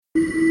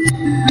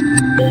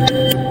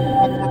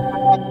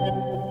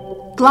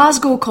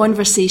Glasgow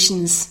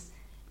Conversations.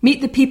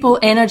 Meet the people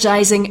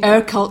energising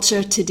our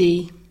culture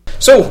today.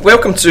 So,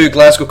 welcome to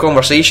Glasgow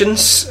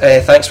Conversations.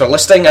 Thanks for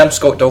listening. I'm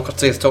Scott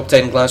Docherty, the Top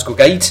 10 Glasgow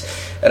Guide,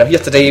 and I'm here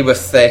today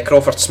with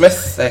Crawford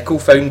Smith,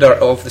 co-founder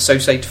of the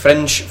Southside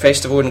Fringe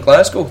Festival in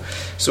Glasgow.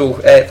 So,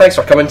 thanks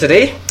for coming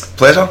today.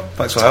 Pleasure,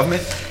 thanks for having me.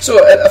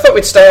 So, I thought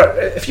we'd start,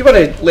 if you want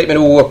to let me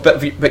know a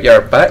bit about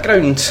your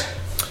background.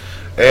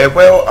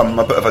 Well, I'm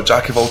a bit of a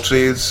jack of all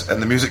trades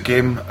in the music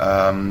game.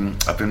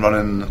 I've been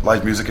running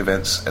live music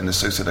events in the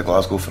south side of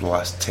Glasgow for the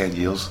last 10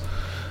 years.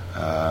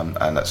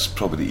 And that's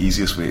probably the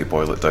easiest way to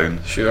boil it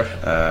down. Sure.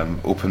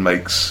 Open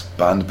mics,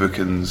 band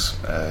bookings,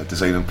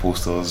 designing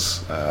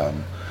posters,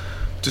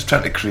 just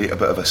trying to create a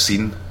bit of a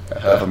scene, a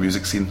bit of a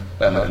music scene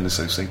in the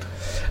south side.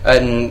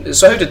 And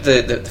so how did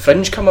the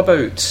Fringe come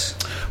about?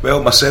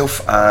 Well,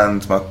 myself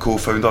and my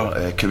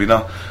co-founder,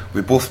 Karina,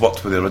 we both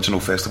worked with the original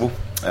festival,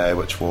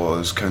 which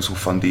was council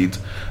funded,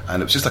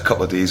 and it was just a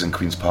couple of days in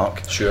Queen's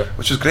Park. Sure.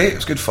 Which was great, it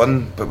was good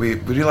fun, but we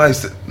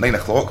realised at 9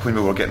 o'clock when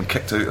we were getting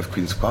kicked out of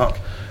Queen's Park,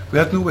 we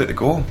had nowhere to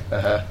go.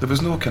 There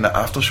was no kind of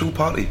after-show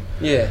party.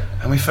 Yeah.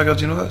 And we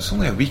figured, it's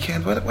only a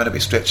weekend, why don't we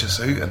stretch this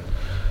out, and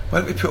why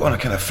don't we put on a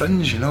kind of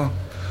Fringe,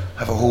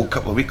 have a whole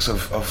couple of weeks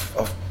of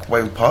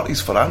wild parties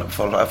for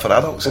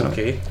adults,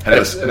 Okay. And it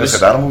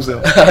was animals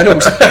there. I know.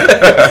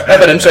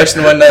 Have an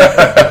interesting one there.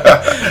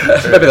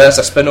 Maybe that's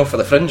a spin-off for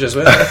the Fringe as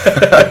well.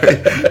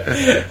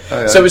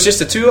 So it was just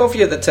the two of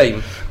you at the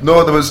time?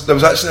 No, there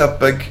was actually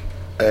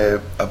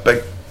a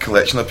big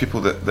collection of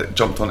people that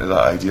jumped onto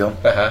that idea.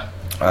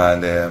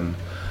 And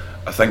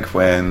I think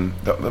when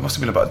there must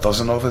have been about a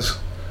dozen of us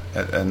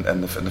in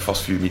the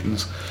first few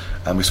meetings,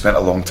 and we spent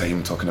a long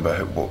time talking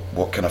about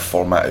what kind of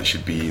format it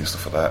should be and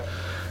stuff like that.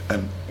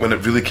 And when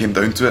it really came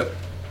down to it,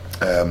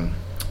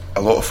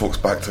 a lot of folks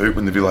backed out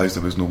when they realised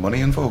there was no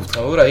money involved.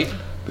 Oh, right.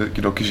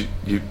 Because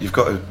you've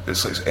got to.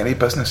 It's like any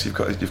business. You've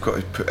got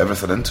to put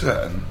everything into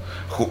it and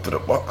hope that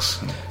it works.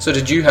 So,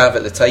 did you have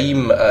at the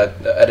time a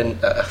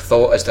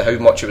thought as to how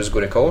much it was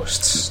going to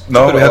cost?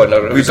 No, we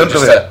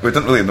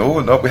didn't really know.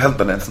 No, we hadn't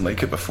done anything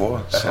like it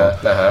before. So,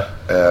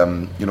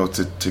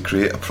 to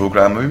create a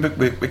programme,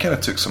 we kind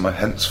of took some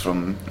hints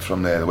from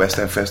the West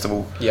End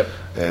Festival, the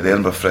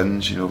Edinburgh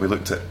Fringe. We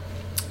looked at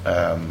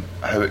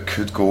how it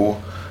could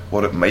go,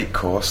 what it might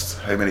cost,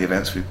 how many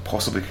events we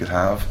possibly could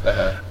have,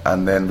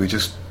 and then we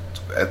just,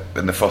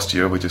 in the first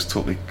year, we just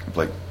totally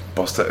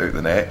bust it out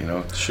the net,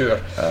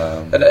 Sure.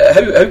 And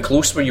how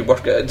close were you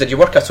did you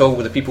work at all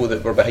with the people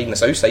that were behind the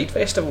Southside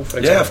Festival, for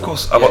example? Yeah, of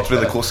course. I worked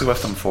really closely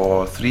with them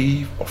for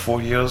 3 or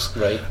 4 years.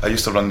 Right. I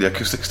used to run the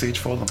acoustic stage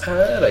for them.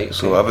 Right. Okay.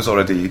 So I was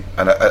already,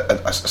 and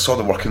I saw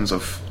the workings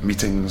of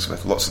meetings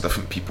with lots of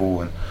different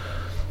people, and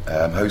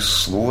how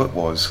slow it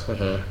was,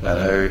 and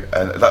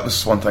that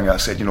was one thing I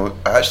said.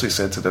 I actually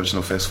said to the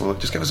original festival,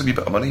 just give us a wee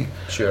bit of money.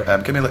 Sure.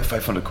 Give me like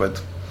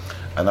 £500,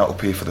 and that'll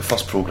pay for the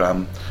first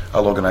programme.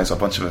 I'll organise a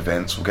bunch of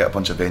events. We'll get a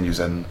bunch of venues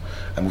in,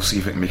 and we'll see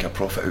if we can make a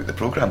profit out of the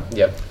programme.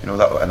 Yep.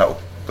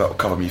 That'll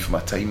cover me for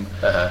my time.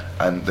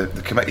 And the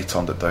committee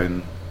turned it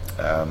down,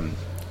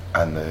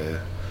 and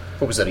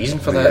what was the reason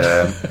for that?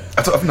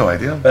 I have no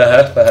idea.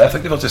 I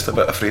think they were just a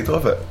bit afraid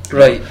of it.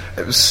 Right.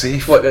 It was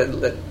safe. What,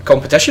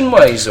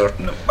 competition-wise, or?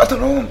 No, I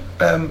don't know.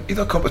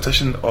 Either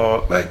competition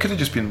or it could have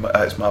just been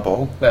it's my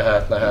ball.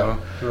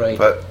 Right.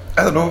 But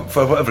I don't know.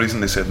 For whatever reason,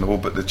 they said no.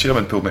 But the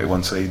chairman pulled me to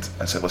one side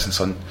and said, "Listen,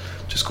 son,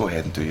 just go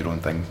ahead and do your own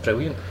thing."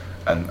 Brilliant.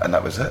 And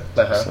that was it.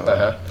 That's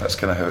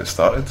kind of how it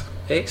started.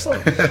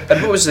 Excellent.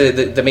 And what was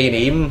the main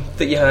aim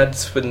that you had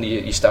when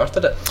you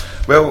started it?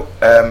 Well,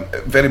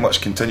 very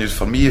much continued.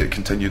 For me, it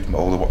continued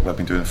all the work I've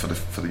been doing for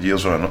the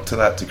years running up to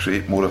that, to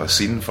create more of a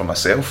scene for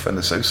myself in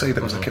the south side.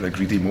 It was a kind of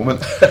greedy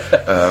moment.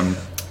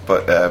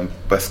 But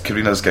with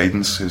Karina's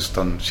guidance,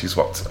 she's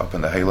worked up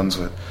in the Highlands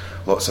with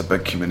lots of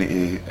big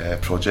community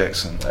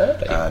projects and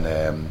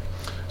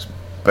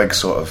big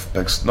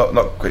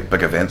not quite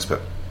big events,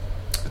 but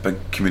the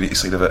big community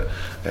side of it,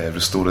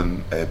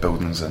 restoring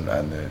buildings and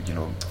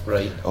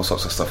right, all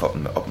sorts of stuff up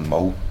in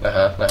Mull.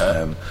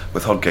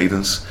 With her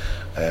guidance,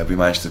 we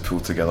managed to pull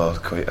together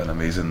quite an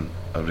amazing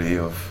array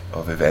of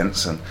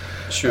events, and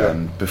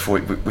before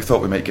we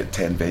thought we might get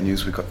 10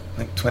 venues, we got I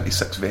think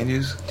 26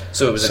 venues.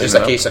 So it was just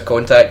a case of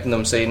contacting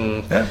them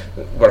saying,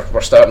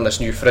 we're starting this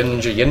new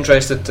Fringe, are you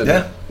interested?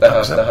 There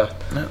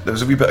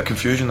was a wee bit of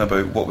confusion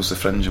about what was the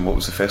Fringe and what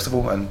was the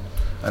festival, and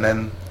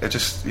then it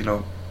just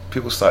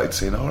people started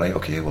saying, all right,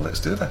 okay, well, let's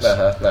do this.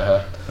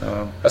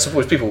 I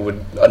suppose people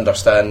would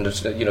understand,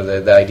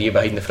 the idea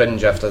behind the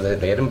Fringe after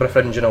the Edinburgh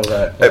Fringe and all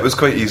that. It was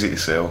quite easy to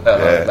sell.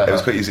 It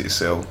was quite easy to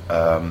sell.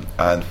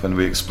 And when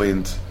we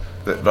explained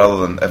that rather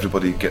than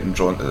everybody getting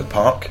drawn to the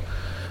park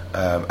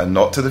and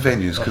not to the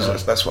venues,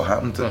 because that's what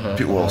happened.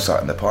 People all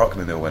sat in the park and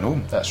then they all went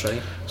home. That's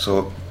right.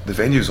 So the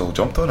venues all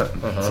jumped on it and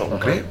thought, well,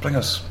 great, bring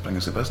us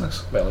the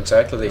business. Well,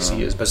 exactly. They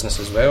see it as business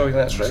as well.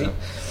 That's right.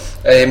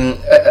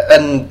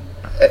 And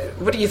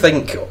what do you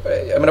think?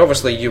 I mean,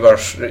 obviously you're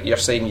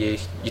saying you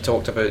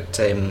talked about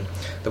the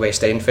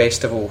West End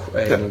Festival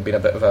being a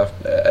bit of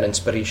an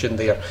inspiration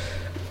there.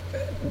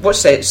 What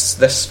sets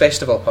this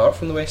festival apart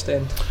from the West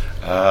End?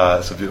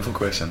 That's a beautiful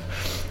question.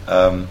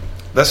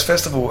 This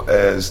festival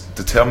is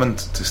determined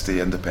to stay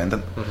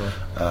independent.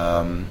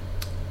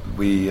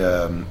 We're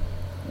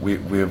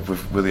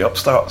the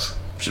upstarts.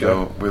 Sure. You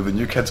know, we're the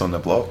new kids on the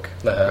block.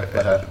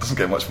 It doesn't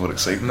get much more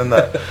exciting than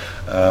that.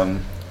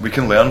 We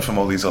can learn from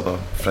all these other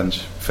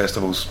fringe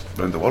festivals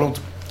around the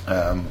world.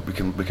 We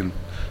can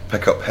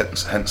pick up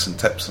hints and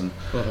tips and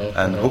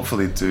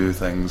hopefully do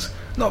things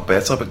not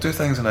better, but do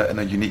things in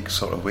a unique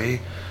sort of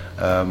way.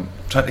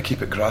 Trying to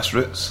keep it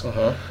grassroots.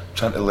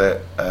 Trying to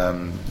let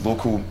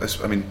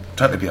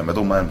trying to be a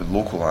middleman with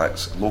local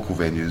acts, local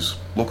venues,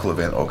 local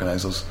event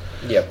organisers.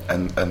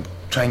 And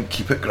try and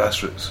keep it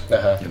grassroots.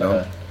 You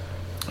know.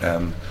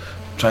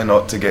 Try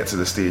not to get to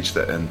the stage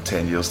that in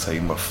 10 years'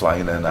 time we're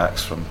flying in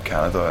acts from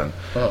Canada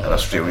and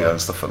Australia and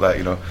stuff like that.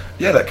 You know,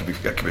 that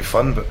could be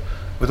fun, but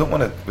we don't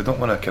want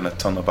to kind of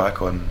turn our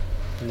back on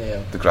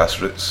the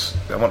grassroots.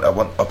 I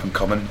want up and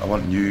coming. I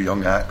want new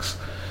young acts.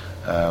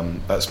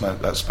 That's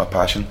my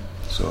passion.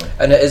 So.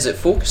 And is it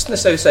focused in the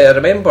South Side? I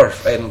remember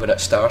when it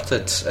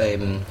started.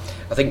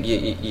 I think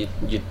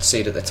you'd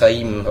said at the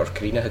time, or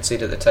Karina had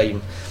said at the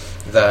time,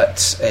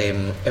 that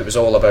it was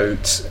all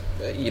about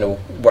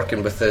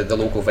working with the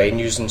local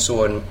venues and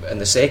so on. In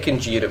the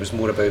second year, it was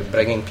more about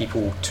bringing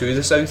people to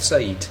the South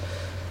Side.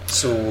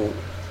 So,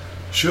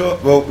 sure.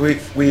 Well, we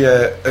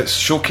it's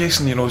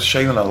showcasing,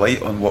 shining a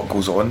light on what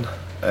goes on.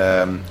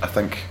 I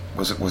think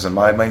was in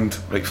my mind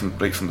right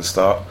from the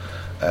start.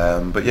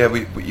 But yeah,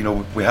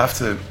 we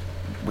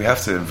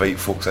have to invite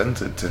folks in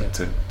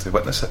to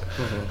witness it.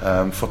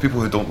 For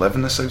people who don't live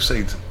in the South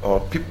Side,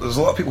 there's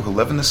a lot of people who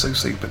live in the South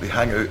Side, but they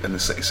hang out in the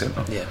city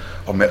centre,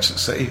 or Merchant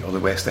City, or the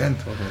West End.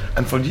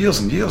 And for years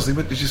and years,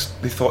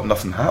 they thought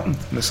nothing happened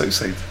in the South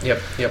Side.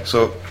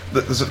 So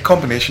there's a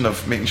combination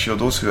of making sure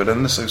those who are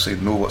in the South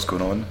Side know what's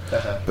going on.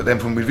 But then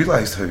when we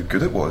realised how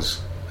good it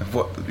was, and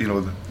what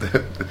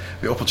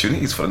the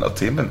opportunities for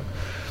entertainment,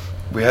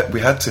 we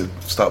had to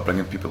start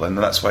bringing people in,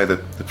 and that's why the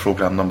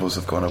programme numbers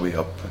have gone way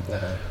up.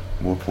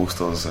 More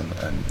posters and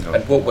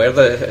And what were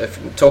if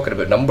talking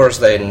about numbers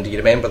then, do you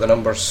remember the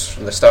numbers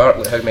from the start,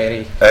 like how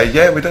many?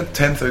 We did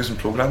 10,000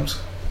 programmes. Is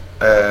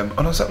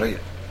that right?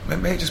 It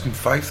may have just been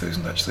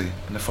 5,000 actually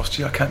in the first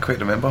year, I can't quite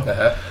remember.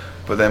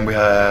 But then we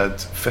had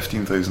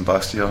 15,000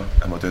 last year,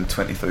 and we're doing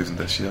 20,000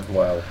 this year.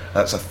 Wow.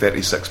 That's a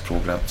 36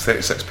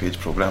 page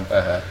programme.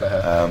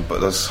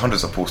 But there's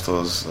hundreds of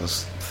posters,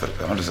 there's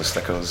hundreds of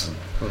stickers, and,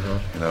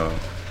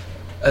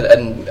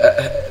 And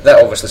that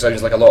obviously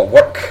sounds like a lot of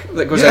work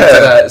that goes into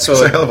that. So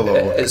it's a hell of a lot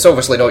of work. It's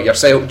obviously not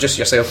just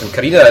yourself and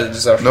Karina.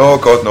 No,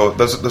 God, no.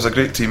 There's a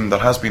great team. There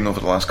has been over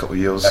the last couple of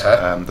years.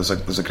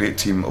 There's a great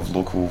team of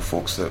local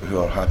folks who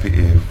are happy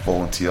to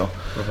volunteer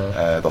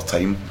their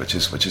time, which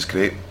is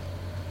great.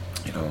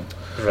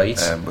 Right.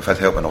 We've had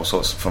help from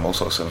all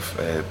sorts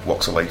of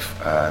walks of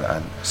life.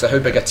 And so, how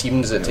big a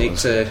team does it take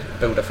to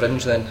build a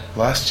Fringe then?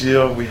 Last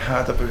year we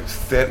had about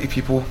 30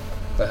 people.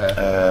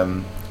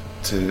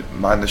 To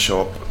man the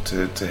shop,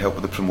 to help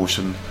with the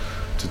promotion,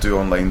 to do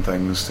online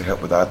things, to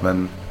help with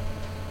admin.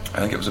 I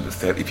think it was about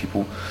 30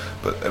 people,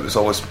 but it was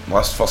always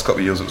first couple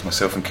of years it was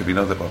myself and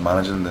Karina that were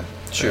managing the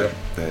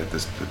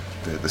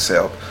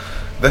setup.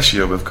 This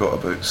year we've got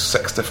about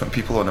 6 different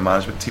people on the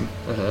management team,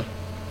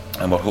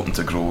 and we're hoping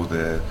to grow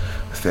the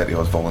 30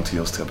 odd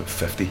volunteers to about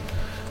 50.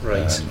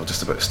 Right. We're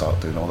just about to start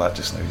doing all that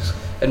just now.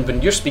 And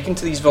when you're speaking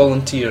to these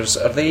volunteers,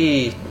 are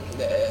they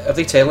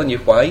telling you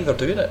why they're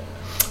doing it?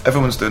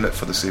 Everyone's doing it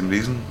for the same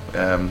reason.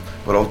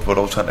 We're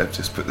all trying to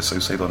just put the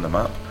South Side on the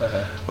map.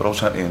 We're all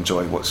trying to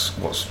enjoy what's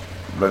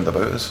round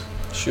about us.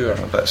 Sure.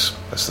 That's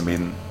the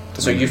main.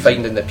 So you're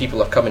finding that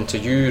people are coming to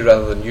you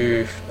rather than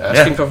you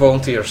asking for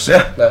volunteers?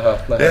 Yeah,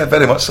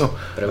 very much so.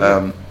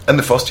 Brilliant. In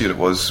the first year, it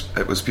was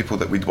people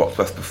that we'd worked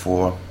with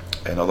before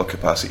in other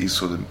capacities.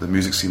 So the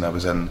music scene I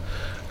was in,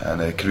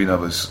 and Karina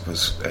was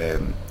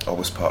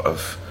always part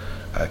of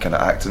kind of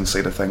acting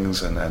side of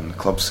things and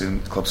club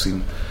scene.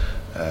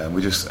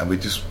 We just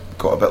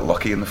got a bit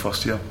lucky in the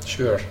first year.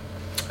 Sure.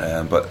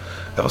 But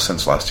ever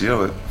since last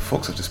year,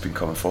 folks have just been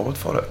coming forward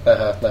for it.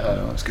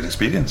 It's a good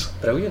experience.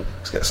 Brilliant.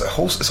 It's a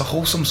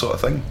wholesome sort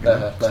of thing.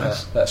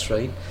 That's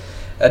right.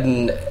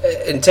 And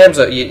in terms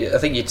of, I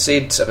think you'd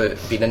said about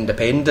being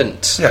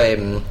independent.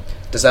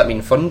 Does that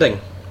mean funding?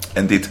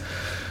 Indeed.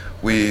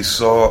 We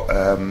saw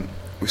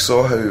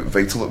how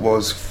vital it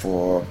was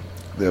for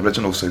the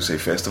original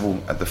Southside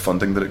Festival and the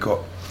funding that it got,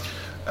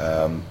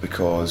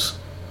 because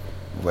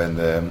when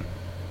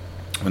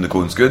the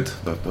going's good,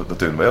 they're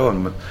doing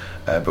well,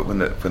 but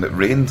when it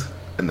rained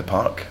in the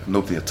park,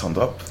 nobody had turned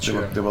up.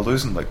 Sure. They were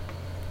losing like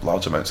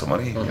large amounts of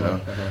money,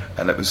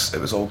 and it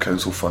was all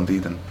council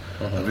funded. And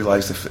I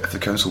realised if the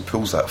council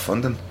pulls that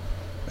funding,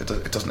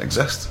 it doesn't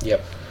exist.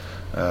 Yep.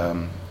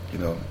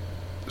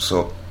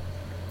 So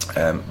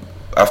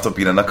after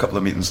being in a couple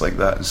of meetings like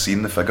that and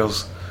seeing the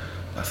figures,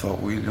 I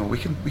thought, we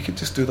can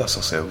just do this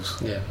ourselves.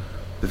 Yeah.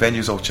 The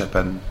venues all chip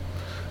in.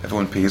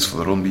 Everyone pays for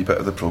their own wee bit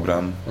of the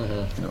programme.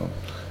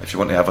 If you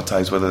want to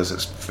advertise with us,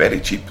 it's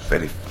very cheap,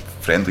 very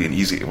friendly and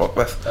easy to work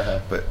with.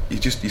 But you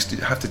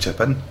have to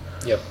chip in.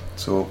 Yep.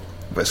 So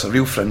but it's a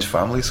real Fringe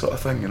family sort of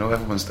thing, you know.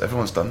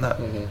 Everyone's done that.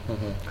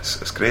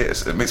 It's great.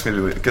 It makes me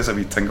it gives a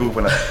wee tingle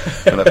when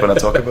I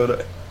talk about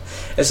it.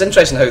 It's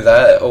interesting how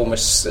that it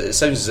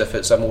sounds as if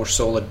it's a more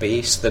solid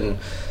base than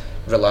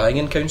relying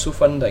on council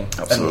funding.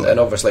 Absolutely. And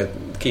obviously,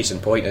 the case in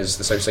point is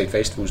the Southside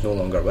Festival is no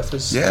longer with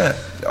us. Yeah,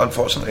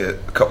 unfortunately, a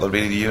couple of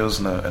rainy years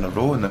in a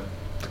row, and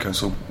the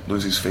council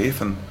loses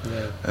faith, and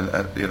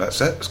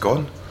that's it. It's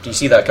gone. Do you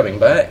see that coming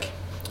back?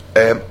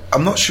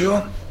 I'm not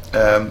sure.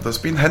 There's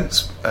been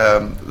hints.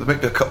 There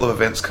might be a couple of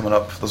events coming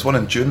up. There's one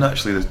in June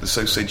actually, the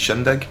Southside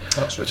Shindig,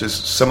 which is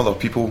similar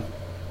people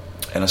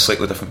in a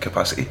slightly different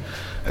capacity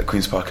at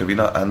Queen's Park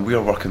Arena, and we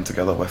are working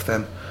together with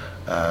them.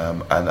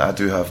 And I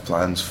do have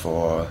plans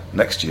for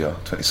next year,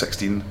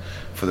 2016,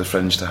 for the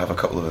Fringe to have a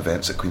couple of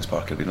events at Queen's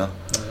Park Arena.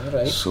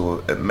 Right.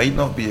 So it might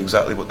not be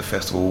exactly what the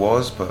festival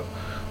was, but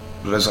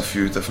there is a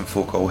few different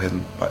folk all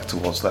heading back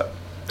towards that.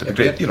 It'd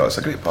be great. You know, it's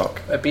a great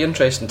park. It'd be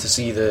interesting to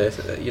see the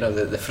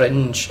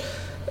Fringe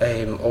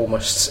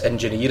almost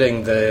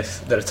engineering the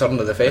return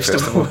of the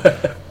festival.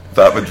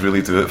 That would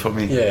really do it for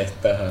me. Yeah,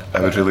 I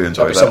would really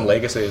enjoy that. Some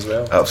legacy as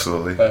well.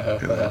 Absolutely.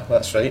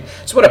 That's right.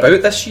 So what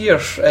about this year?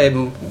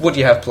 What do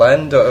you have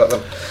planned?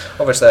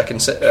 Obviously,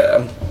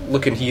 I'm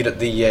looking here at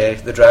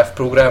the draft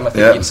programme. I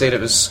think you'd said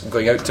it was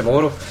going out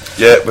tomorrow.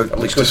 Yeah, at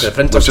least going to the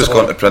printers. We've just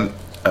gone to print.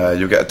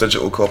 You'll get a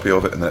digital copy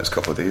of it in the next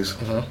couple of days.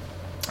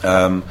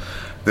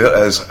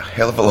 There is a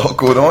hell of a lot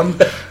going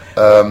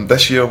on.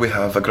 This year we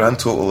have a grand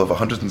total of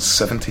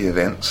 170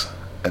 events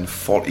in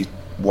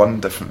 41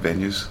 different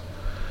venues.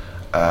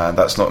 And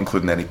that's not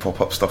including any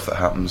pop-up stuff that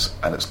happens,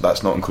 and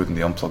that's not including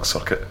the Unplugged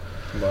circuit.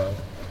 Wow.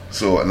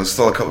 So, and there's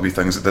still a couple of wee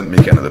things that didn't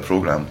make it into the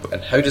programme.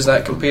 And how does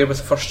that compare with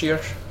the first year?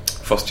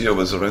 First year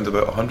was around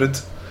about 100.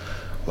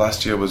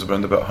 Last year was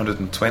around about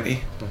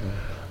 120.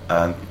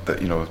 And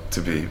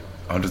to be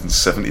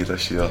 170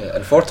 this year. Yeah,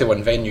 and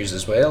 41 venues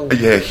as well.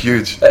 Yeah,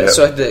 huge.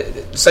 So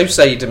the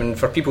Southside, I mean,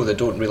 for people that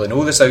don't really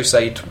know the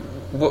Southside,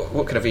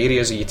 what kind of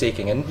areas are you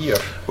taking in here?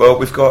 Well,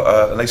 we've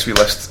got a nice wee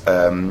list.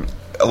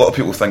 A lot of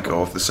people think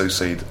of the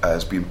Southside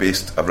as being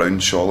based around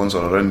Shawlands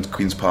or around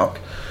Queen's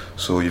Park.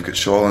 So you've got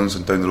Shawlands,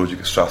 and down the road you've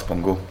got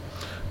Strathbungo.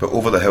 But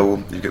over the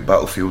hill you've got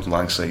Battlefield and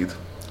Langside,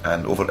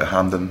 and over to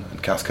Hampden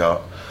and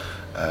Cathcart.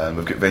 And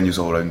we've got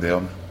venues all around there.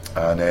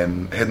 And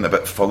then heading a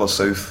bit further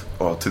south,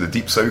 or to the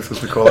deep south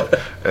as we call it,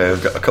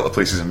 we've got a couple of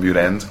places in Muir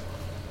End.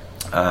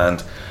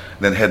 And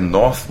then heading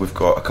north, we've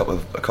got a couple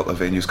of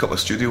venues, a couple of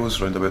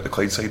studios around about the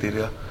Clydeside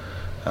area.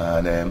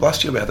 And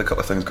last year we had a couple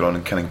of things going on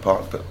in Kinning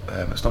Park, but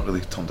it's not really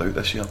turned out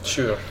this year.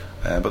 Sure.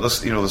 But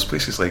there's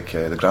places like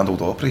the Grand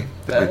Old Opry.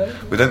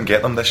 We didn't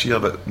get them this year,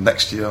 but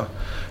next year,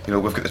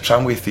 we've got the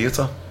Tramway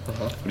Theatre.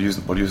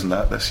 We're using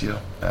that this year.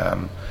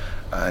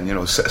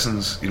 And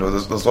Citizens.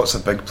 There's lots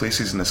of big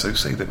places in the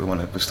Southside that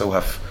we still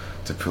have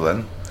to pull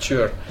in.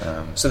 Sure.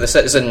 So the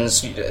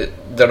Citizens,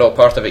 they're not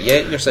part of it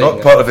yet, you're saying?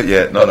 Not part of it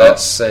yet, no.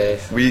 That's,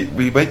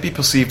 we might be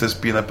perceived as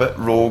being a bit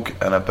rogue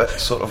and a bit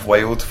sort of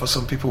wild for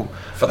some people.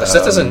 For the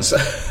Citizens?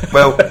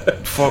 Well,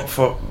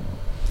 for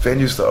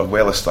venues that are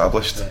well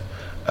established,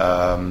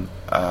 and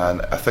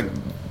I think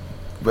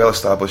well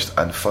established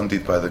and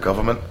funded by the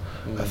government,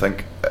 I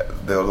think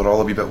they're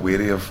all a wee bit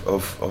wary of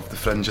the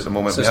Fringe at the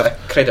moment. So it's a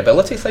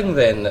credibility thing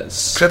then?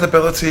 It's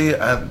credibility,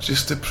 and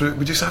just to prove,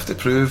 we just have to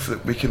prove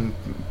that we can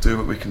do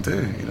what we can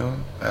do,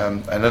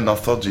 and in our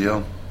third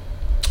year,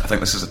 I think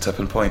this is a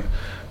tipping point.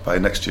 By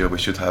next year we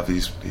should have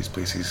these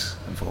places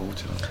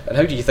involved. And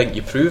how do you think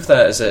you prove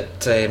that? Is it,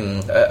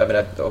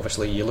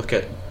 obviously you look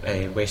at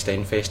West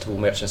End Festival,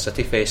 Merchant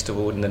City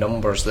Festival, and the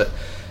numbers that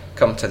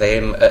come to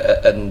them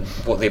and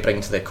what they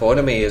bring to the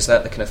economy. Is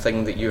that the kind of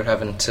thing that you're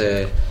having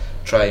to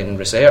try and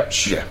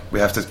research? Yeah, we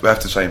have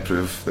to try and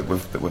prove that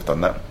we've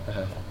done that.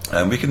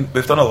 And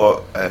we've done a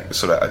lot.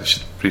 Sorry, I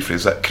should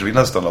rephrase that.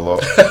 Karina's done a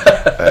lot.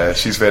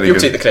 She's very You'll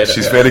good. Take the credit.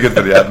 She's very good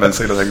with the admin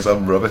side of things.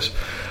 I'm rubbish.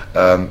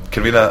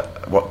 Karina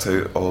worked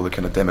out all the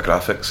kind of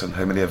demographics and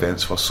how many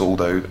events were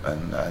sold out,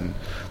 and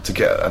to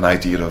get an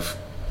idea of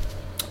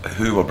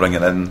who we're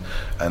bringing in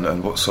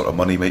and what sort of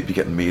money might be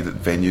getting made at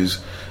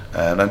venues,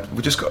 and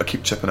we just got to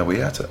keep chipping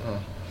away at it.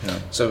 Yeah.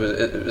 So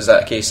is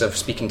that a case of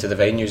speaking to the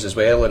venues as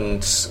well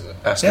and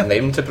asking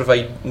them to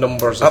provide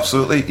numbers?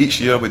 Absolutely. Each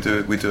year we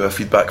do a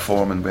feedback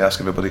form and we ask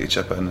everybody to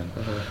chip in. And,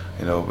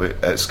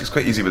 it's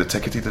quite easy with the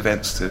ticketed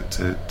events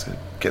to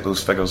get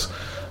those figures.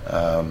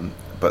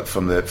 But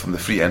from the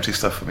free entry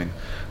stuff,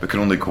 we can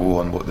only go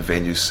on what the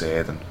venues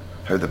said and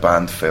how the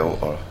band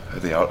felt or how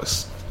the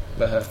artists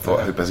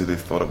thought, how busy they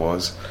thought it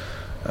was.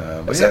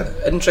 It's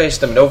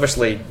interesting.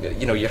 Obviously,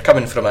 you're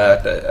coming from a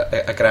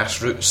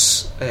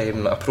grassroots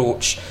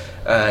approach,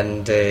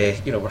 and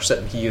we're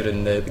sitting here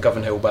in the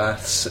Govanhill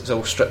Baths. It's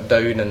all stripped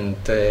down, and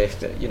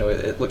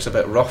it looks a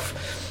bit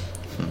rough.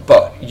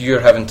 But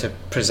you're having to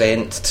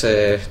present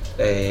to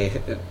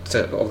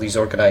all these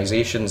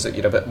organisations that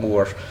you're a bit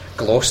more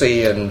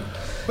glossy and.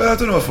 Well, I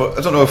don't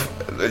know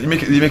if you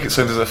make it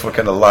sound as if we're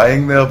kind of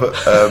lying there, but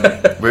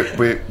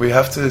we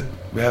have to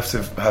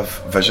have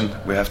vision.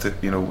 We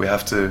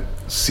have to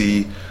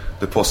see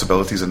the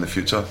possibilities in the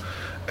future.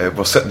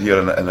 We're sitting here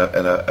in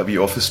a wee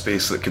office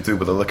space that could do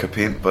with a lick of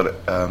paint, but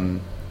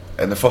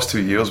in the first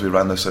 2 years we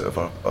ran this out of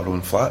our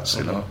own flats,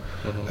 you know.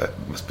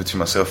 Between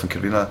myself and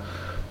Karina,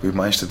 we've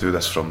managed to do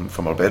this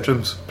from our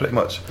bedrooms pretty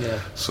much. Yeah.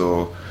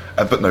 So,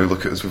 but now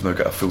look at us, we've now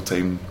got a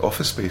full-time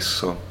office space.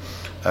 So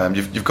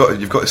you've got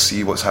to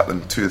see what's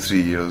happening 2 or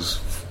 3 years,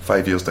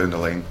 5 years down the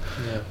line.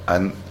 Yeah.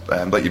 And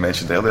like you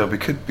mentioned earlier, we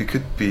could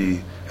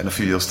be in a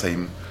few years'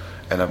 time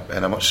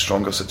in a much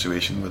stronger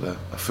situation with a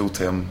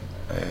full-term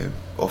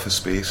office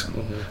space. And,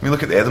 I mean,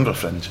 look at the Edinburgh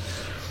Fringe,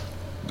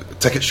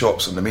 ticket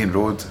shops on the main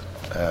road.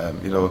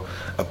 You know,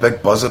 a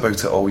big buzz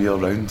about it all year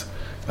round.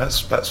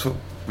 That's what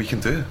we can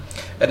do.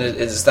 And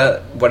is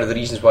that one of the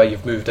reasons why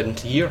you've moved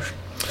into here,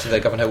 to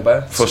the Govanhill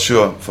Baths? For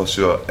sure.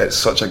 It's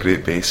such a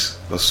great base.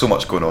 There's so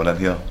much going on in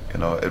here. You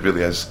know, it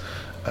really is.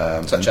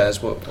 Such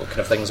as what kind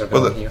of things are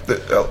going on here?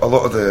 A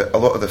lot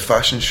of the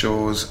fashion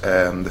shows,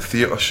 the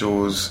theatre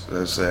shows.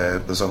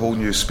 There's a whole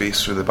new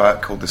space through the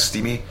back called the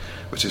Steamy,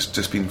 which has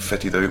just been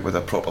fitted out with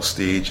a proper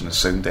stage and a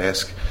sound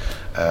desk.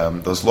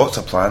 There's lots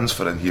of plans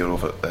for in here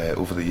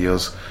over the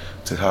years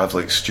to have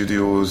like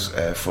studios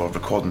for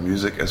recording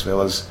music, as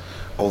well as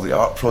all the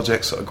art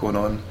projects that are going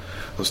on.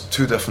 There's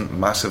 2 different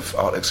massive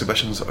art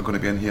exhibitions that are going to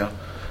be in here,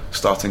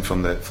 starting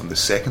from the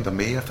 2nd of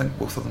May, I think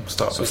both of them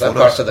start. So is that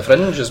part of the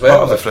Fringe as well?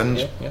 Part of the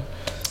Fringe. Yeah.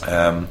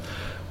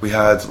 We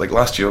had, like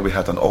last year, we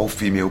had an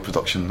all-female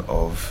production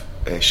of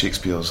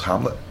Shakespeare's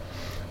Hamlet,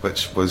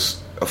 which was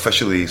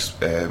officially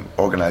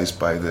organised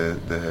by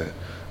the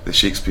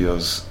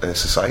Shakespeare's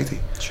Society.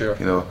 Sure.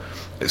 You know,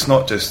 it's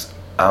not just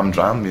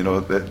am-dram, you know,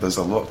 there's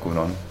a lot going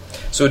on.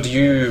 So do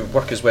you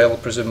work as well, I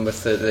presume,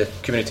 with the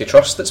community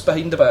trust that's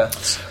behind the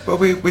baths? Well,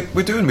 we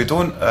do and we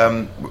don't.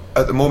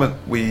 At the moment,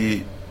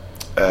 we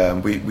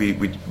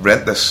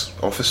rent this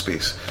office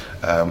space.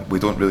 We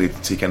don't really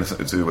take anything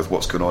to do with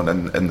what's going on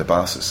in the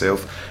baths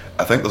itself.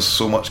 I think there's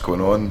so much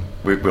going on.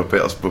 We're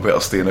better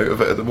staying out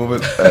of it at the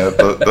moment.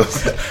 But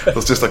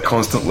there's just a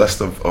constant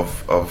list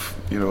of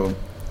you know,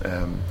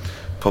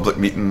 public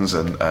meetings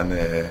and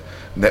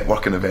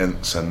networking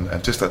events and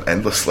just an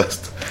endless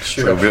list.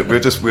 Sure. So we're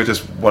just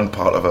one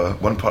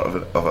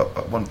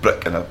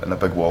brick in a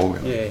big wall.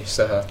 You know? Yes,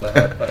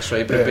 that's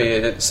right. But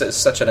it's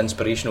such an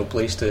inspirational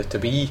place to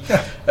be,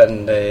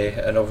 and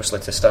obviously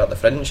to start the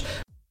Fringe.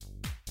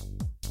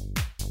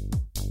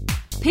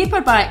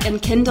 Paperback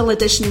and Kindle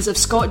editions of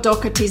Scott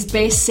Docherty's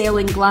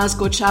best-selling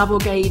Glasgow travel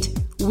guide,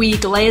 We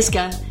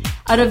Glesga,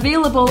 are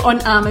available on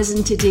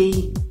Amazon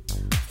today.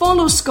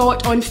 Follow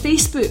Scott on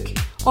Facebook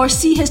or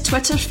see his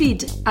Twitter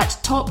feed at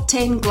Top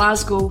 10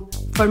 Glasgow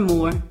for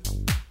more.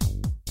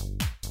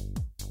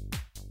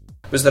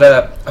 Was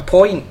there a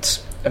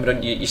point, I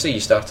mean, you say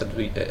you started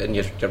in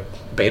your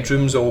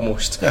bedrooms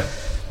almost,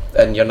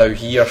 and you're now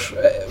here.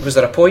 Was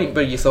there a point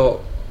where you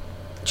thought,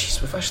 geez,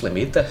 we've actually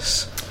made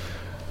this?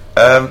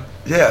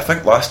 Yeah, I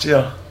think last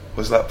year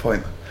was that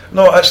point.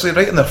 No, actually,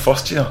 right in their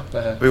first year,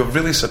 we were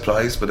really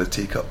surprised by the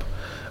take-up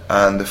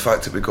and the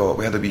fact that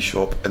we had a wee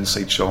shop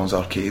inside Sean's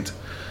Arcade,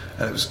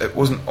 and it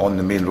wasn't on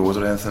the main road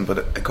or anything, but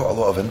it got a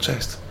lot of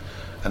interest.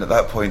 And at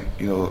that point,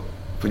 you know,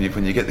 when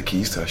you get the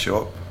keys to a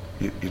shop,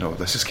 you know,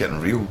 this is getting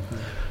real.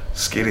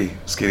 Scary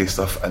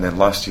stuff. And then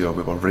last year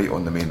we were right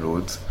on the main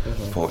road,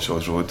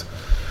 Pollokshaws Road.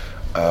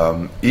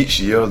 Each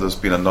year there's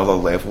been another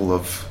level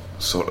of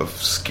sort of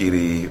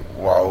scary,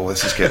 wow,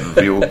 this is getting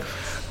real.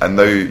 And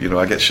now, you know,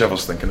 I get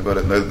shivers thinking about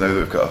it. Now that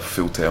we've got a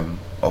full-term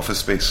office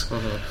space,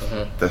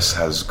 this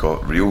has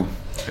got real.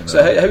 You know.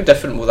 So how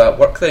different will that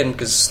work then?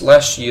 Because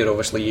last year,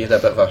 obviously, you had a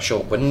bit of a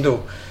shop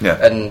window,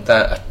 and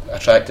that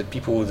attracted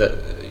people that,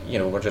 you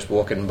know, were just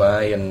walking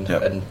by and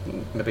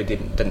maybe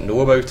didn't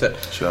know about it.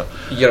 Sure.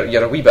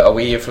 You're a wee bit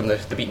away from the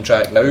beaten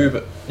track now,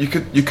 but you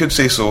could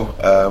say so.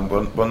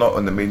 We're not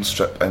on the main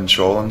strip in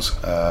Shawlands,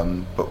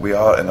 but we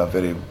are in a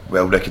very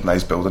well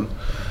recognised building.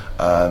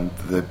 And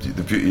the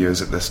beauty is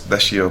that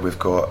this year we've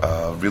got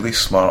a really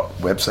smart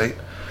website,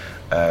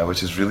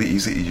 which is really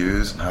easy to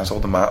use and has all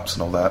the maps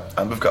and all that.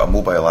 And we've got a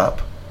mobile app.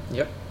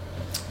 Yep.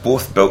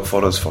 Both built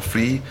for us for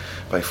free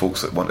by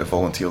folks that want to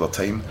volunteer their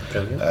time.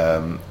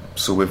 Brilliant.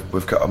 So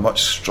we've got a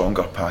much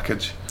stronger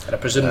package. And I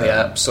presume the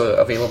app's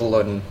available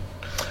on.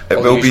 It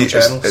all will the be.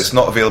 channels? It's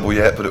not available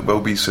yet, but it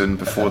will be soon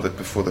before the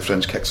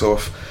Fringe kicks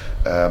off.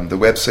 The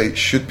website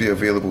should be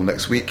available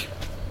next week.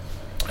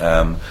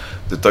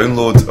 The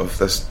download of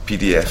this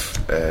PDF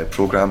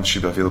programme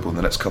should be available in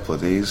the next couple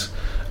of days,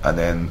 and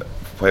then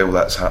while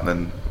that's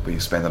happening, we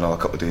spend another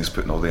couple of days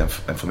putting all the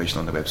information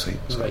on the website.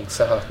 Right,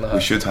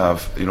 we should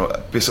have, you know,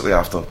 basically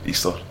after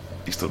Easter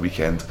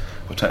weekend,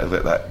 we're trying to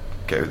let that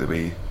get out of the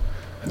way,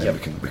 and then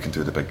we can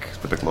do the big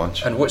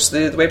launch. And what's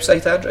the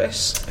website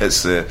address?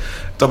 It's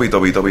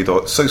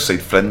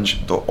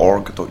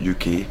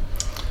www.southsidefringe.org.uk.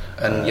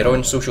 And you're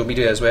on social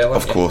media as well,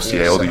 aren't of you? course,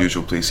 all the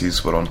usual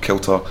places. We're on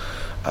Kilter,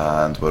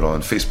 and we're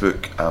on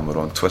Facebook, and we're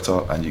on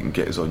Twitter, and you can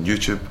get us on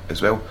YouTube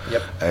as well.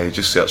 Yep.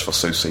 Just search for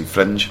Southside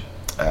Fringe,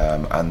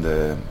 and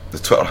the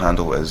Twitter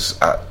handle is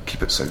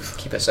 @KeepItSouth.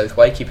 Keep it South.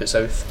 Why keep it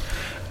South?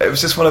 It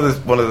was just one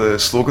of the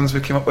slogans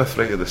we came up with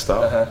right at the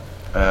start.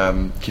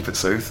 Keep It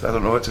South. I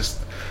don't know. It just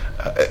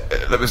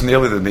it was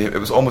nearly the name. It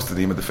was almost the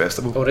name of the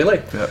festival. Oh,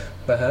 really? Yeah.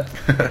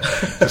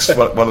 It's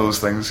one of those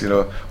things, you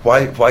know.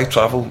 Why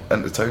travel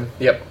into town?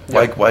 Yep.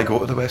 Why go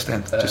to the West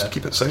End? Just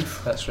keep it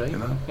south. That's right. You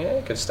know?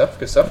 Yeah, good stuff.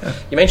 Yeah.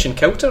 You mentioned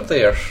Kilter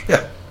there.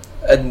 Yeah.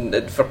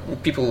 And for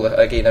people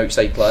again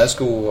outside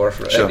Glasgow or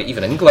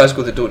even in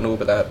Glasgow that don't know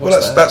about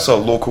that, that's our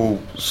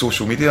local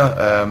social media.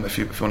 If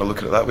you want to look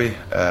at it that way,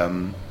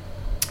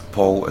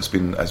 Paul has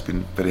been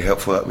very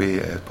helpful that way.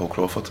 Paul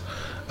Crawford,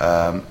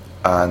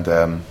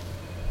 and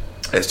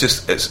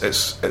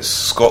it's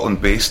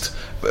Scotland based,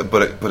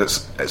 but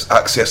it's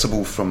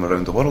accessible from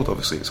around the world.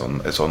 Obviously, it's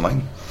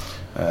online,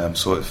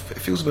 so it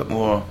feels a bit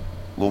more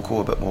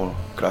local, a bit more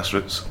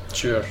grassroots.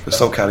 Sure. But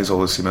still carries all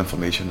the same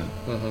information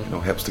and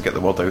helps to get the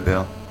word out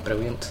there.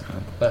 Brilliant.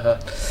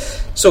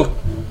 So,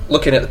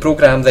 looking at the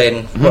programme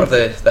then, what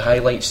are the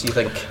highlights you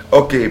think?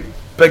 Okay,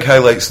 big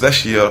highlights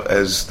this year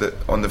is that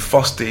on the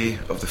first day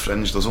of the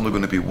Fringe there's only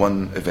going to be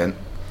one event,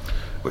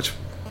 which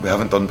we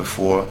haven't done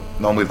before.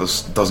 Normally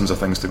there's dozens of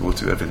things to go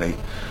to every night,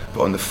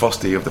 but on the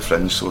first day of the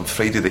Fringe, so on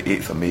Friday the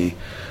 8th of May,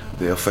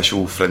 the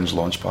official Fringe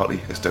launch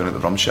party is down at the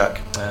Rum Shack.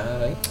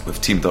 Right.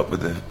 We've teamed up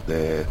with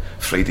the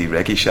Friday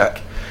Reggae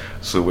Shack,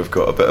 so we've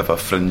got a bit of a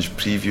Fringe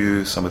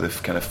preview, some of the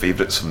kind of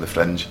favourites from the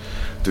Fringe,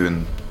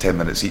 doing 10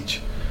 minutes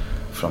each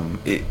from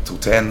 8 till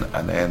 10,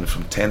 and then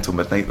from 10 till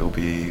midnight there'll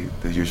be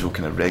the usual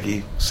kind of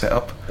reggae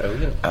setup.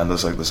 Brilliant. And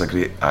there's a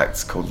great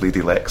act called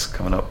Lady Lex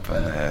coming up,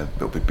 and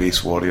there'll be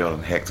Bass Warrior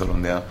and Hector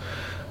on there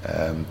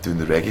doing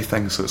the reggae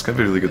thing, so it's going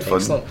to be really good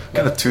Excellent. fun.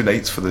 Kind of 2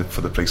 nights for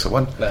the price of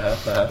one.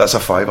 That's a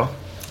 £5,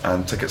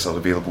 and tickets are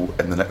available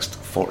in the next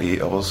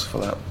 48 hours for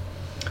that.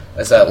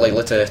 Is that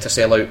likely to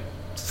sell out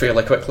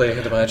fairly quickly,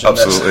 I'd imagine?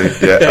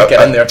 Absolutely, yeah.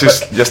 Get in there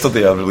just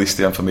yesterday I released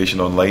the information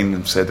online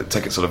and said that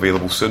tickets are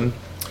available soon,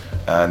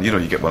 and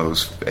you get one of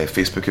those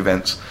Facebook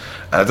events,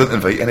 and I didn't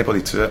invite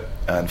anybody to it,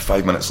 and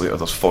 5 minutes later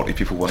there's 40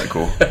 people want to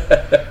go.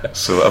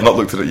 So I've not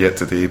looked at it yet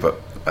today, but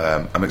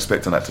I'm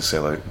expecting that to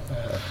sell out.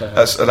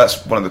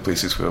 That's one of the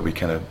places where we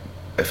kind of,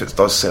 if it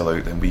does sell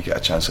out, then we get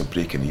a chance of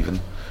breaking even.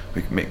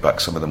 We can make back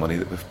some of the money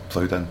that we've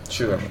ploughed in.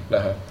 Sure.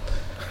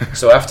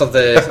 So after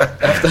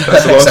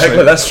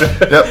exactly, that's true.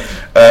 Yep.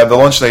 The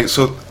launch night.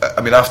 So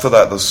I mean, after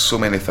that, there's so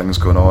many things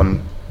going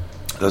on.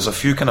 There's a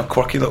few kind of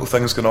quirky little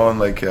things going on,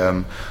 like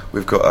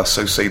we've got a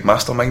Southside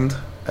Mastermind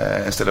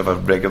instead of a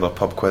regular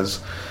pub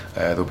quiz.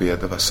 There'll be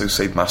a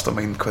Southside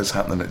Mastermind quiz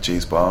happening at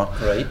Jay's Bar.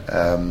 Right.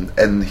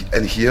 In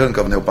here in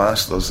Govanhill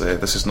Bass, there's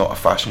this is not a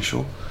fashion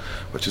show,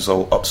 which is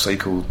all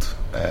upcycled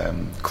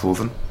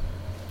clothing.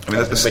 I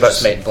mean, we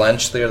just met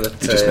Blanche there. You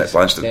just met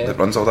Blanche that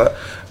runs all that.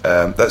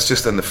 That's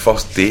just in the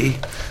first day.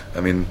 I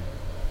mean,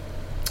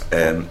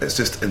 it's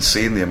just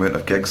insane the amount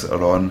of gigs that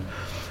are on.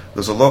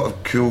 There's a lot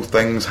of cool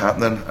things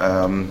happening.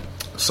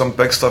 Some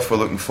big stuff we're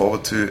looking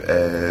forward to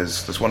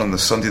is there's one on the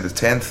Sunday the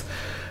 10th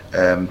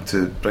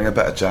to bring a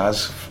bit of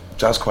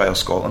Jazz Choir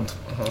Scotland.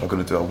 Are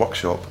going to do a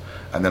workshop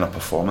and then a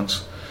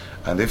performance.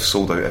 And they've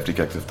sold out every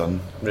gig they've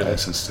done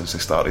since they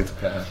started.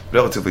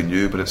 Relatively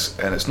new, but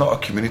it's not a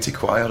community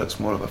choir; it's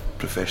more of a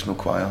professional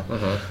choir.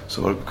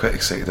 So we're quite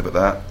excited about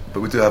that.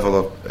 But we do have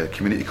other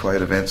community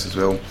choir events as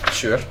well.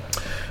 Sure.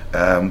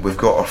 We've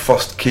got our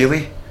first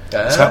Ceilidh.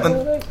 It's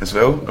happening as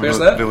well. Where's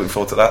I'm that? really looking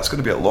forward to that. It's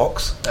going to be at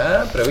Locks.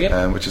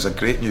 Brilliant. Which is a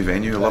great new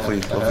venue, a lovely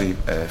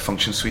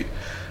function suite.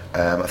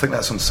 I think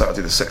that's on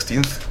Saturday the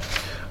 16th,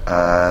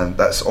 and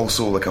that's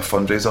also like a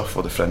fundraiser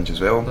for the Fringe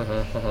as well.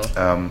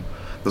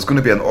 There's going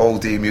to be an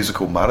all-day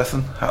musical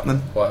marathon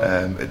happening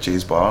at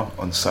Jay's Bar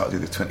on Saturday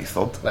the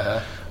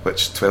 23rd,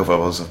 which 12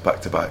 hours of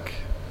back-to-back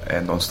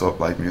non-stop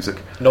live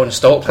music.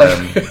 Non-stop?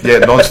 Yeah,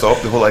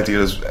 non-stop. The whole idea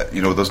is,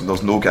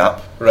 there's no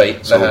gap.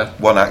 Right. So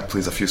one act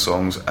plays a few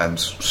songs and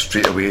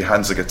straight away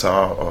hands the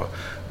guitar or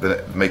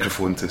the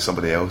microphone to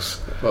somebody else.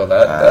 Well,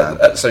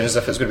 that sounds as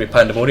if it's going to be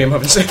pandemonium,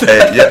 having said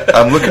that. Yeah,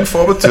 I'm looking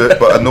forward to it,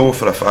 but I know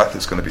for a fact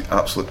it's going to be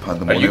absolute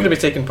pandemonium. Are you going to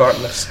be taking part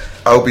in this?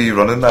 I'll be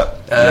running that.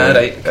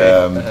 Right.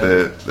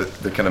 Okay.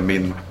 The kind of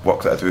main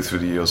work that I do through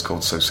the year is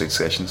called Southside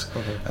Sessions,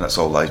 and it's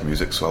all live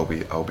music, so I'll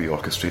be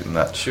orchestrating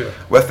that. Sure.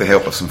 With the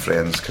help of some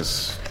friends,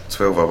 because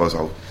 12 hours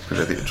I'll be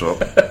ready to drop.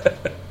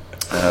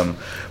 But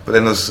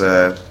then there's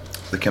the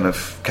kind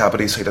of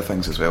cabaret side of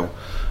things as well.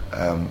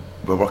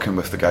 We're working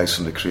with the guys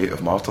from the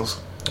Creative Martyrs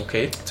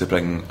to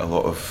bring a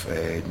lot of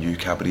new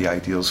cabaret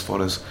ideas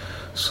for us.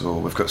 So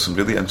we've got some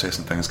really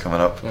interesting things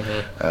coming up.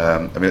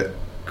 I mean,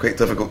 quite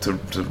difficult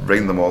to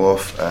round them all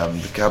off.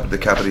 The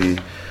cabaret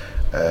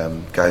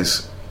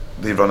guys,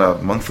 they run a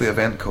monthly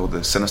event called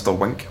the Sinister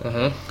Wink.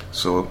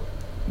 So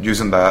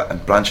using that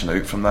and branching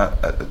out from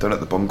that down at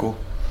the Bungo,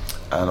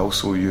 and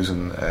also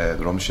using the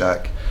Rum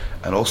Shack,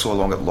 and also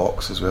along at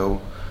Locks as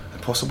well,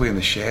 and possibly in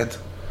the Shed.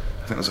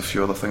 I think there's a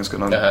few other things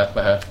going on.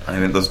 I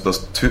mean, there's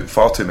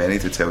far too many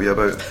to tell you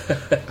about.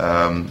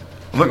 I'm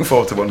looking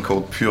forward to one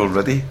called Pure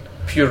Riddy.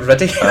 Pure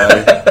Riddy?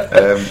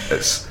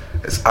 It's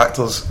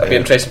actors. That'd be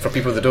interesting for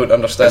people that don't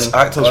understand. It's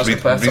actors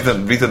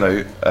reading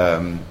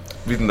out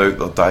reading out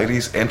their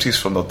diaries, entries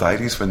from their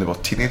diaries when they were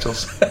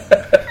teenagers.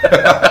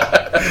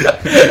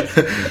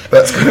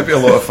 That's going to be a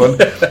lot of fun.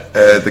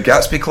 The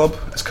Gatsby Club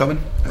is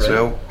coming as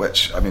well,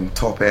 which, I mean,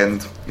 top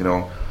end, you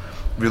know,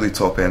 really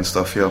top end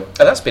stuff here. And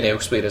that's been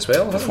elsewhere as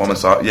well,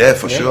 performance art, yeah,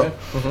 for sure.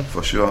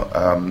 For sure.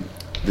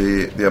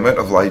 The amount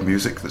of live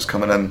music that's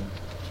coming in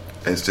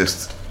is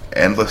just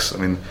endless. I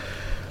mean,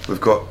 we've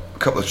got a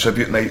couple of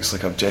tribute nights,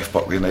 like a Jeff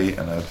Buckley night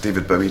and a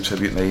David Bowie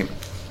tribute night.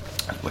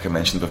 Like I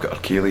mentioned, we've got our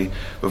Kaylee.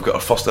 We've got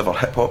our first ever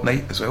hip hop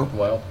night as well.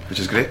 Wow, which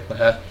is great.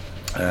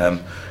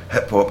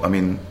 Hip hop. I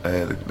mean,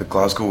 the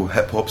Glasgow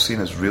hip hop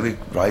scene is really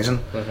rising.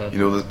 You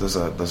know, there's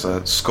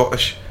a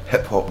Scottish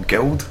hip hop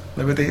guild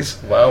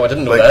nowadays. Wow, I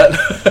didn't know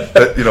that.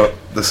 But you know,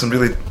 there's some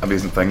really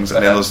amazing things,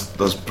 and then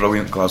there's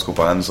brilliant Glasgow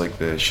bands like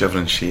the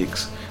Shivering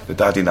Shakes, the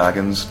Daddy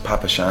Naggins,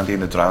 Papa Shandy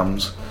and the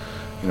Drams.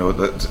 You know,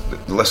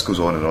 the list goes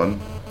on and on.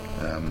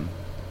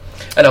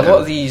 And a lot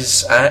of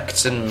these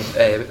acts and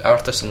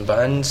artists and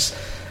bands,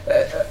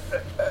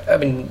 I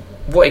mean,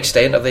 what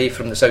extent are they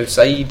from the south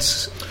side?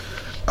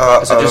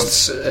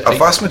 A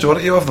vast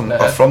majority of them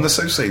are from the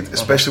south side,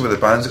 especially with the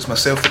bands. It's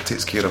myself that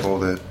takes care of all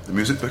the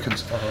music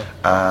bookings,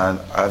 and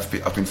I've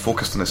been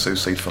focused on the south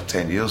side for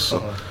 10 years.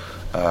 So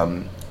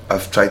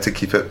I've tried to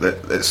keep it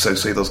that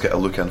Southsiders get a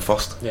look in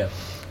first. Yeah.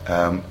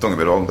 Don't get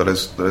me wrong. There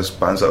is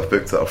bands that I've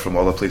booked that are from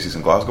other places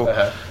in Glasgow,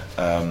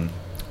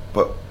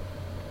 but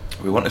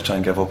we want to try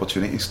and give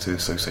opportunities to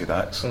Southside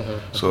acts.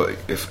 So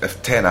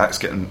if 10 acts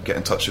get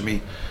in touch with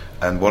me,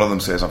 and one of them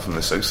says I'm from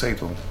the south side,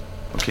 well,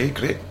 okay,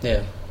 great.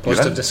 Yeah.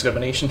 Positive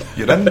discrimination.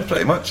 You're in,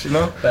 pretty much. You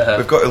know,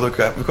 we've got to look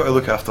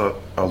after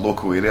our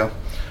local area.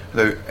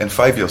 Now, in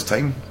 5 years'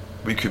 time,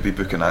 we could be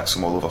booking acts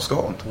from all over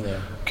Scotland. Yeah.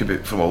 Could be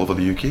from all over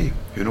the UK.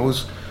 Who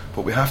knows?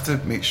 But we have to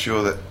make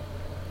sure that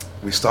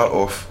we start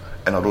off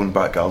in our own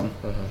back garden.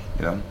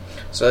 You know.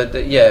 So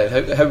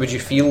how would you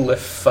feel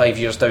if 5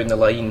 years down the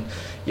line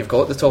you've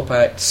got the top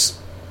acts,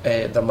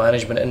 their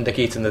management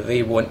indicating that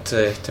they want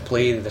to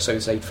play the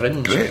Southside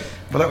Fringe? Great.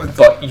 Well,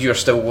 but you're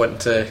still wanting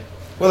to.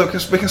 Well,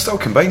 we can still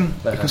combine.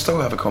 We can still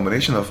have a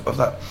combination of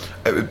that.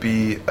 It would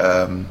be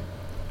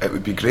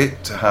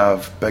great to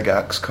have big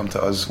acts come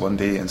to us one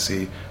day and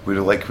say, we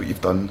really like what you've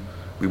done.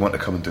 We want to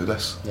come and do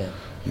this. Yeah.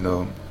 You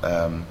know,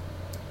 I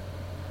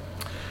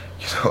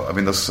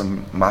mean, there's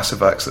some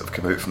massive acts that have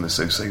come out from the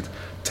south side.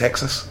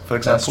 Texas, for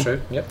example.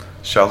 That's true. Yep.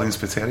 Charlene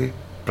Spiteri,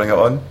 Bring It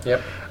On.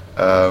 Yep.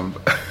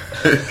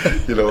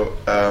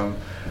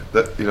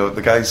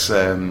 The guys.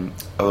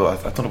 Although I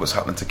don't know what's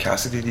happening to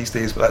Cassidy these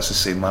days, but that's the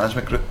same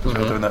management group as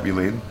well down that wee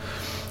lane.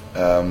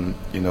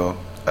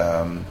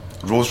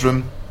 Rose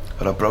Room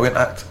are a brilliant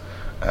act.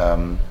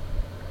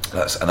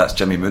 That's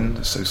Jimmy Moon,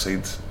 the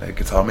Southside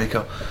guitar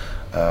maker.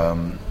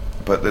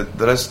 But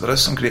there is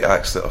some great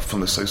acts that are from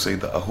the south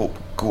side that I hope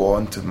go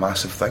on to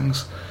massive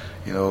things.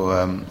 You know,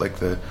 like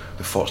the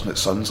Fortunate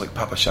Sons, like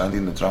Papa Shandy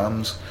and the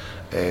Drams,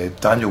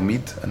 Daniel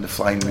Mead and the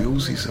Flying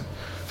Wheels. He's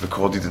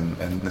recorded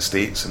in the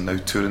States and now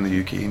touring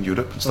the UK and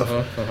Europe and stuff.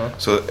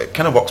 So it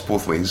kind of works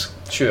both ways.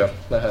 Sure.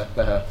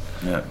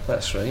 Yeah,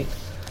 that's right.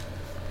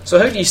 So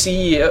how do you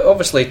see?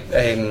 Obviously,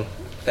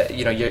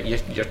 you know, you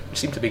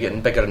seem to be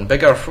getting bigger and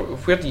bigger.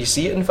 Where do you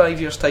see it in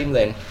 5 years' time?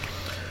 Then,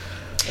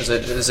 do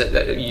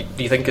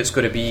you think it's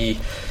going to be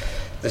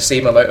the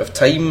same amount of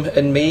time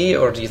in May,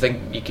 or do you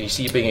think you can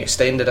see it being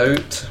extended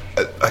out?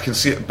 I can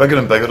see it bigger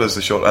and bigger is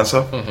the short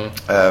answer.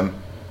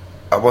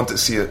 I want to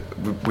see it.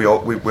 We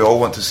all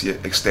want to see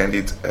it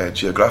extended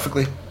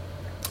geographically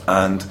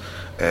and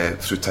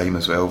through time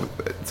as well.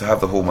 To have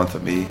the whole month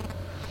of May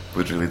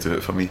would really do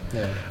it for me.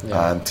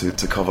 And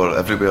to cover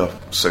everywhere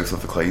south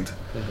of the Clyde.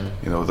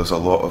 You know, there's a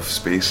lot of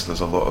space.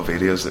 There's a lot of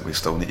areas that we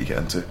still need to get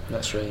into.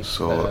 That's right.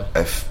 So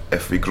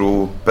if we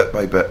grow bit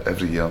by bit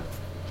every year,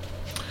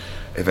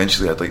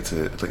 eventually I'd like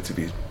to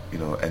be, you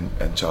know,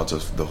 in charge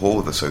of the whole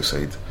of the south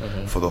side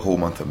for the whole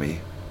month of May.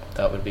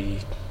 That would be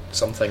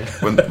something.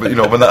 When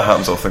that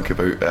happens, I'll think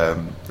about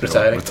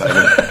retiring,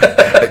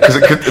 because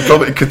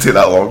it could take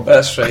that long.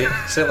 That's right.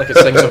 Certainly could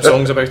sing some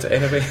songs about it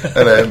anyway.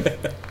 And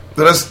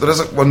there is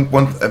one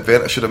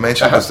event I should have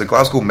mentioned was the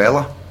Glasgow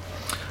Mela,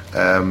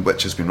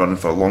 which has been running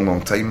for a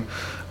long time,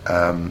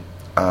 down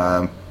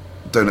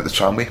at the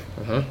Tramway,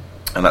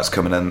 and that's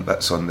coming in.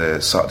 That's on the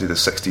Saturday the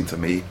 16th of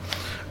May.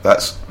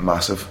 That's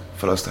massive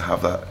for us to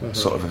have that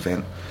sort of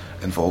event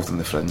involved in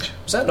the Fringe.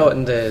 Was that not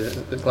in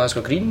the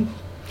Glasgow Green?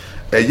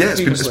 Yeah,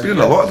 it's been in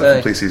a lot of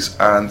different places,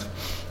 and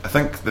I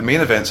think the main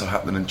events are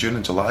happening in June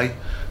and July.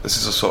 This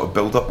is a sort of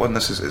build-up one.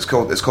 It's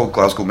called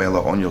Glasgow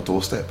Mela on your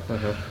doorstep.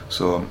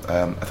 So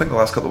I think the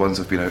last couple of ones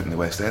have been out in the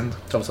West End.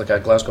 Sounds like a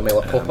Glasgow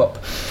Mela pop-up.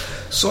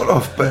 Sort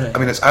of, but I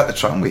mean it's at the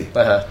Tramway,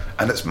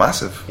 and it's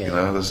massive. You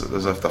know,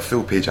 there's a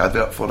full-page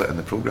advert for it in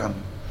the programme.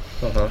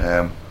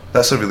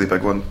 That's a really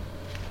big one.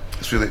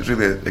 It's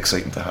really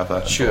exciting to have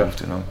that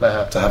involved, you know,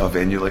 to have a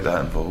venue like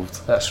that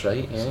involved. That's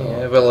right,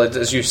 yeah. Well,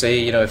 as you say,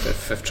 you know,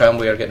 if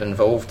Tramway are getting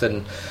involved,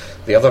 then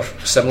the other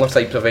similar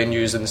types of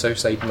venues in the south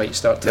side might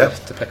start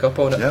to pick up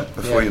on it. Yeah,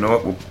 before you know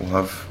it, we'll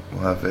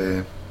have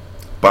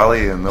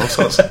ballet and all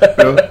sorts.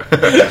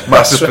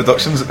 Massive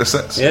productions at the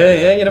Sits.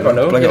 Yeah, you never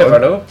know. You never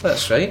know.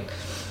 That's right.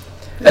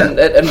 Yeah.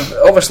 And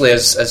obviously,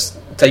 as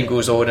time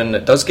goes on and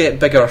it does get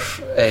bigger,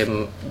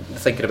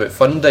 thinking about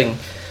funding,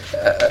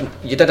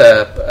 you did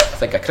I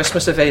think a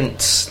Christmas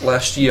event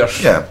last year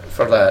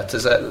for that.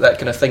 Is that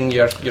kind of thing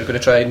you're going to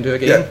try and do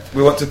again? Yeah,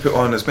 we want to put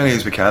on as many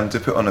as we can to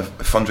put on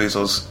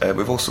fundraisers.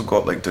 We've also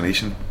got like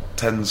donation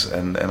tins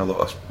in a lot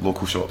of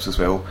local shops as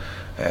well,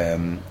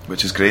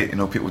 which is great.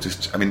 People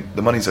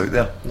the money's out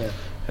there.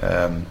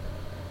 Yeah.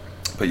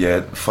 But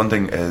yeah,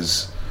 funding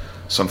is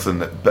something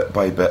that bit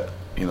by bit,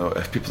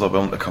 if people are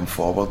willing to come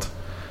forward.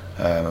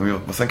 We're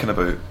thinking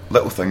about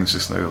little things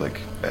just now, like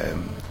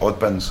Odd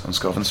Bins on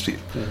Scurvin Street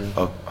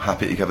are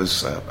happy to give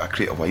us a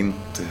crate of wine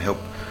to help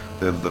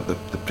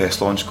the press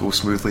launch go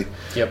smoothly.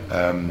 Yep.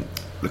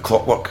 The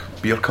Clockwork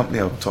Beer Company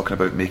are talking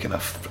about making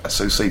a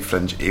Southside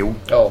Fringe ale.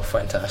 Oh,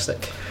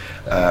 fantastic.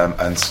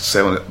 And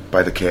selling it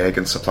by the keg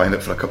and supplying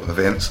it for a couple of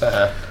events.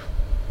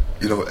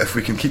 If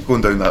we can keep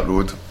going down that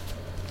road,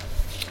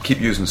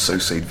 keep using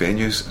Southside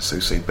venues and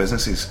Southside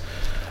businesses,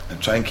 and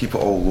try and keep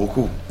it all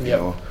local,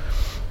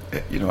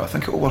 I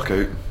think it will work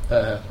out.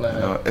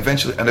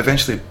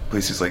 Eventually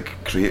places like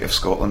Creative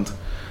Scotland,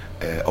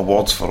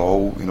 Awards for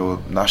All,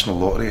 National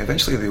Lottery,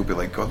 eventually they'll be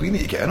like, God, we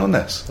need to get in on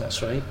this.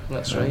 That's right.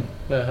 It's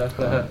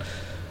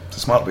a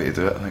smart way to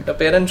do it, I think. It'll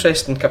be an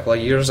interesting couple of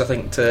years, I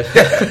think, to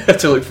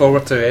to look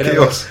forward to anyway.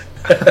 Chaos.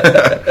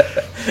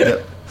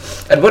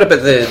 And what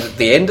about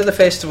the end of the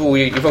festival?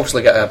 You've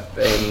obviously got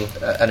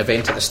an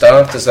event at the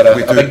start. Is there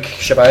a big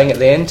shebang at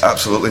the end?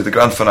 Absolutely, the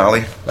grand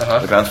finale.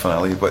 The grand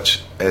finale,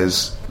 which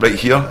is right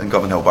here in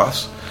Govanhill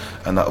Baths,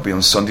 and that'll be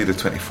on Sunday the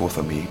 24th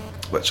of May,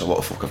 which a lot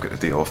of folk have got the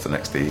day off the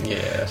next day.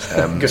 Yeah,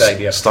 good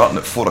idea. Starting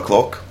at 4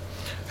 o'clock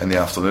in the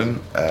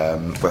afternoon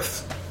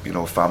with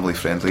family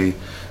friendly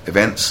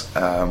events.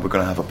 We're going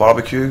to have a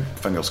barbecue,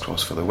 fingers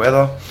crossed for the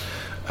weather.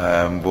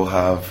 We'll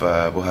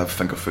have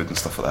finger food and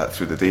stuff like that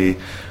through the day.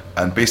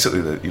 And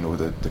basically,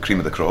 the cream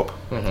of the crop,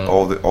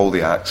 all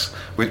the acts.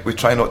 We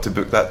try not to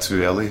book that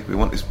too early. We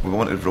want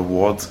to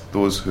reward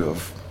those who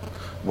have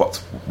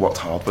worked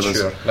hard with us.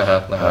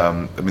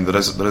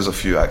 There is a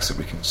few acts that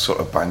we can sort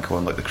of bank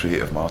on, like the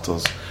Creative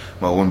Martyrs,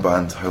 my own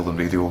band Howland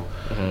Radio,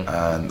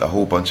 and a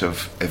whole bunch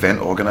of event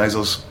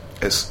organisers.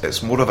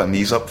 It's more of a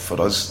knees up for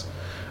us.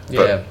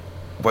 But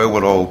while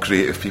we're all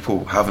creative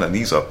people having a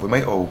knees up, we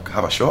might all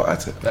have a shot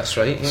at it. That's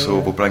right. So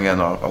we'll bring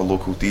in our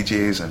local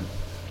DJs and.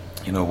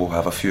 We'll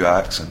have a few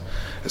acts, and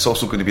it's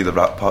also going to be the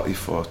wrap party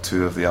for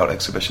 2 of the art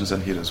exhibitions in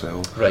here as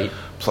well. Right.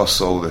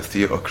 Plus all the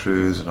theatre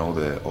crews and all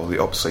the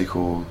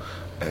upcycle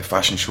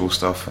fashion show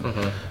stuff.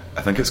 And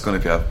I think it's going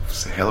to be a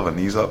hell of a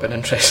knees up. Been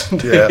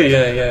interesting. Yeah.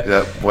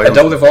 And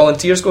all the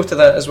volunteers go to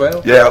that as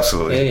well. Yeah,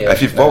 absolutely. Yeah.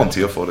 If you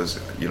volunteer for us,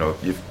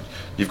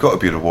 you've got to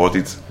be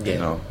rewarded.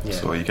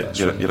 So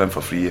you're in for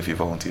free if you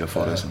volunteer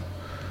for us.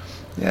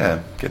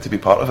 And get to be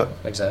part of it.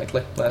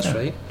 Exactly, that's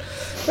right.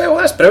 Well,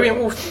 that's brilliant.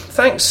 Well,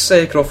 thanks,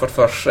 Crawford,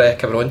 for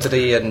coming on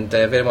today, and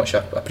very much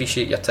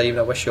appreciate your time.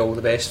 I wish you all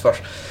the best for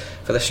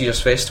this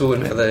year's festival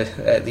and for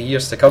the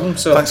years to come.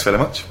 So thanks very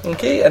much.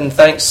 Okay, and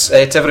thanks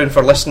to everyone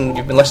for listening.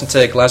 You've been listening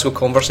to Glasgow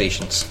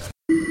Conversations.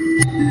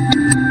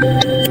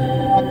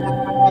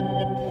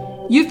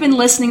 You've been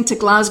listening to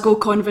Glasgow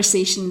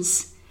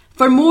Conversations.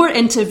 For more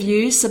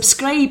interviews,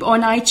 subscribe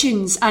on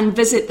iTunes and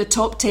visit the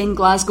Top 10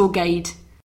 Glasgow Guide.